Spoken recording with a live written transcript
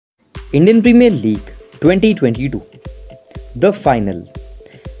Indian Premier League 2022. The final.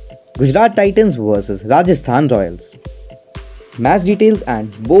 Gujarat Titans vs Rajasthan Royals. Match details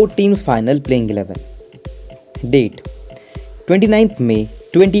and both teams' final playing 11. Date 29th May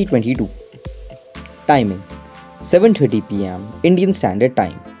 2022. Timing 7:30 p.m. Indian Standard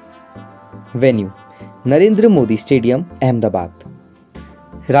Time. Venue Narendra Modi Stadium, Ahmedabad.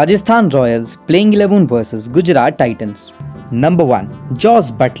 Rajasthan Royals playing 11 vs Gujarat Titans. Number 1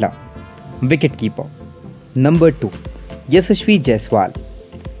 Jos Buttler, wicketkeeper. Number 2 Yashasvi Jaiswal,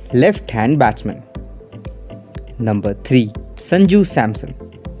 left-hand batsman. Number 3 Sanju Samson,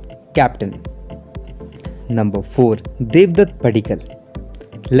 captain. Number 4 Devdutt Padikkal,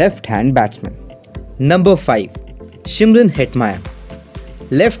 left-hand batsman. Number 5 Shimron Hetmyer,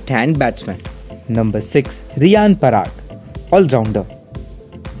 left-hand batsman. Number 6 Riyan Parag, all-rounder.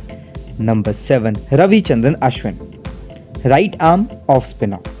 Number 7 Ravichandran Ashwin, right arm off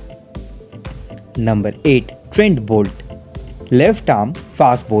spinner. Number 8 Trent Bolt, left arm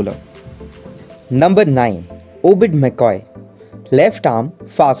fast bowler. Number 9 Obed McCoy, left arm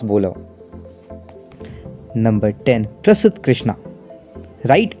fast bowler. Number 10 Prasidh Krishna,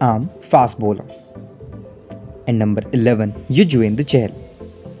 right arm fast bowler. And number 11 Yuzvendra Chahal,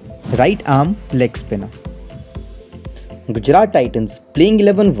 right arm leg spinner. Gujarat Titans playing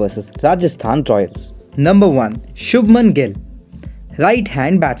 11 vs Rajasthan Royals. Number 1 Shubman Gill, right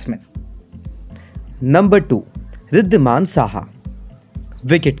hand batsman. Number 2 Riddhiman Saha,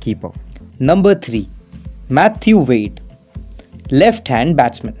 wicketkeeper. Number 3 Matthew Wade, left hand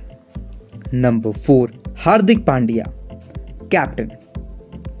batsman. Number 4 Hardik Pandya, captain.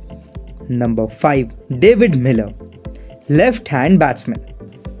 Number 5 David Miller, left hand batsman.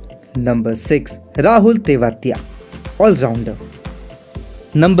 Number 6 Rahul Tewatia, all-rounder.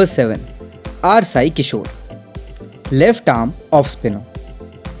 Number 7 R. Sai Kishore, left arm off spinner.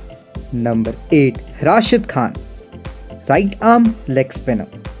 Number 8 Rashid Khan, right arm leg spinner.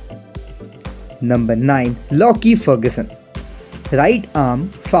 Number 9 Lockie Ferguson, right arm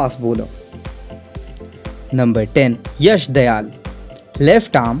fast bowler. Number 10 Yash Dayal,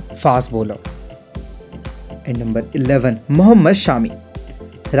 left arm fast bowler. And number 11 Mohammad Shami,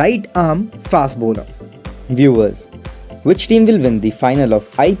 right arm fast bowler. Viewers, which team will win the final of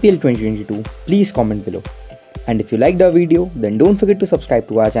IPL 2022? Please comment below. And if you liked our video, then don't forget to subscribe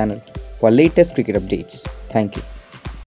to our channel for latest cricket updates. Thank you.